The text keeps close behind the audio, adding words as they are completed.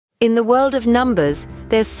In the world of numbers,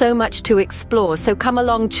 there's so much to explore, so come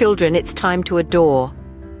along children, it's time to adore.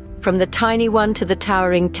 From the tiny 1 to the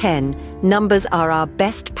towering 10, numbers are our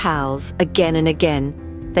best pals again and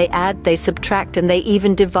again. They add, they subtract, and they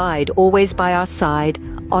even divide, always by our side,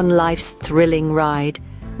 on life's thrilling ride.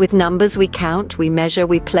 With numbers we count, we measure,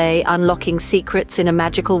 we play, unlocking secrets in a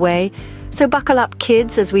magical way. So buckle up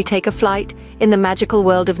kids as we take a flight in the magical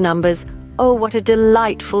world of numbers. Oh, what a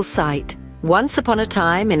delightful sight. Once upon a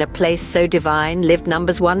time, in a place so divine, lived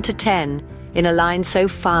numbers 1 to 10, in a line so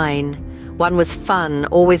fine. 1 was fun,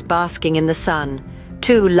 always basking in the sun.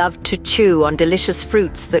 2 loved to chew on delicious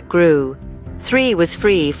fruits that grew. 3 was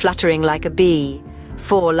free, fluttering like a bee.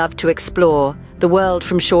 4 loved to explore the world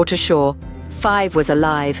from shore to shore. 5 was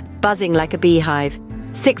alive, buzzing like a beehive.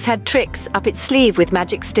 6 had tricks up its sleeve with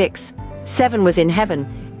magic sticks. 7 was in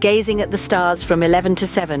heaven, gazing at the stars from 11 to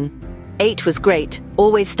 7. 8 was great,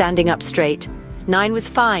 always standing up straight. 9 was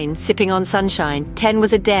fine, sipping on sunshine. 10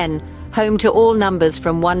 was a den, home to all numbers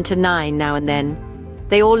from 1 to 9 now and then.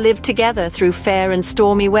 They all lived together through fair and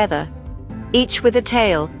stormy weather. Each with a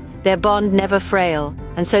tale, their bond never frail,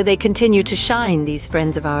 and so they continue to shine, these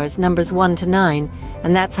friends of ours, numbers 1 to 9,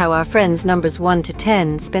 and that's how our friends numbers 1 to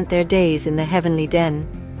 10 spent their days in the heavenly den.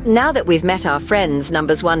 Now that we've met our friends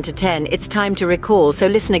numbers 1 to 10, it's time to recall, so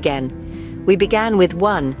listen again. We began with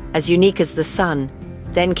 1, as unique as the sun.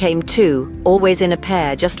 Then came 2, always in a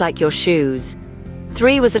pair, just like your shoes.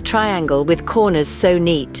 3 was a triangle with corners so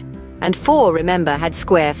neat. And 4, remember, had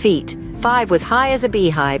square feet. 5 was high as a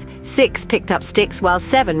beehive. 6 picked up sticks, while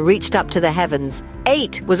 7 reached up to the heavens.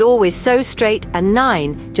 8 was always so straight, and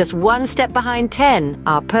 9, just 1 step behind 10,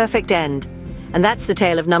 our perfect end. And that's the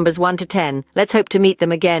tale of numbers 1 to 10. Let's hope to meet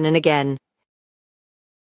them again and again.